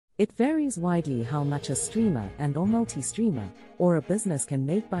It varies widely how much a streamer and/or multi-streamer, or a business can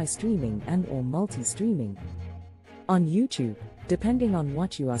make by streaming and/or multi-streaming. On YouTube, depending on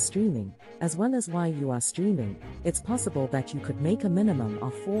what you are streaming, as well as why you are streaming, it's possible that you could make a minimum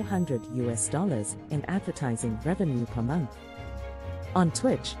of $400 in advertising revenue per month. On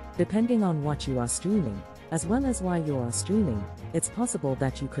Twitch, depending on what you are streaming, as well as why you are streaming, it's possible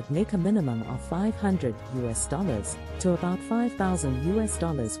that you could make a minimum of $500 to about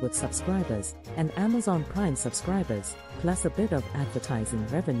 $5,000 with subscribers and Amazon Prime subscribers, plus a bit of advertising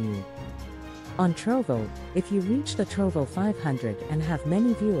revenue. On Trovo, if you reach the Trovo 500 and have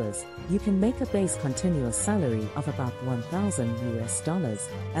many viewers, you can make a base continuous salary of about $1,000,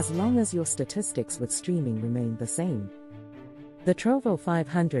 as long as your statistics with streaming remain the same. The Trovo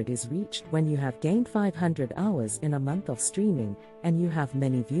 500 is reached when you have gained 500 hours in a month of streaming, and you have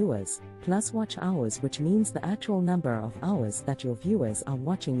many viewers, plus watch hours, which means the actual number of hours that your viewers are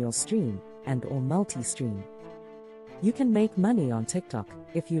watching your stream, and/or multi-stream. You can make money on TikTok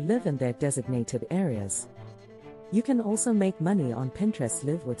if you live in their designated areas. You can also make money on Pinterest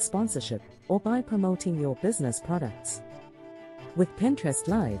Live with sponsorship, or by promoting your business products. With Pinterest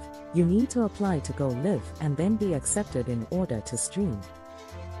Live, you need to apply to go live and then be accepted in order to stream.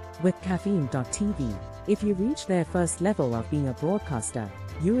 With Caffeine.tv, if you reach their first level of being a broadcaster,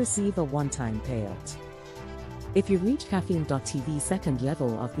 you receive a one-time payout. If you reach Caffeine.tv's second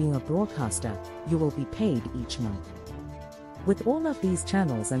level of being a broadcaster, you will be paid each month. With all of these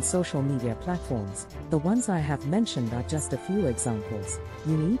channels and social media platforms, the ones I have mentioned are just a few examples.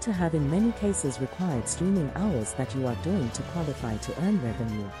 You need to have in many cases required streaming hours that you are doing to qualify to earn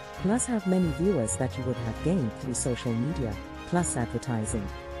revenue, plus have many viewers that you would have gained through social media, plus advertising.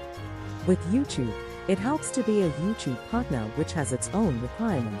 With YouTube, it helps to be a YouTube partner, which has its own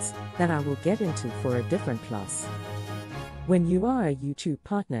requirements that I will get into for a different class. When you are a YouTube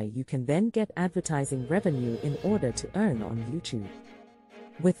partner, you can then get advertising revenue in order to earn on YouTube.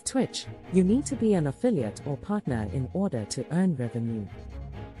 With Twitch, you need to be an affiliate or partner in order to earn revenue.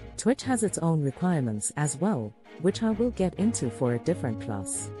 Twitch has its own requirements as well, which I will get into for a different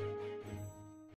class.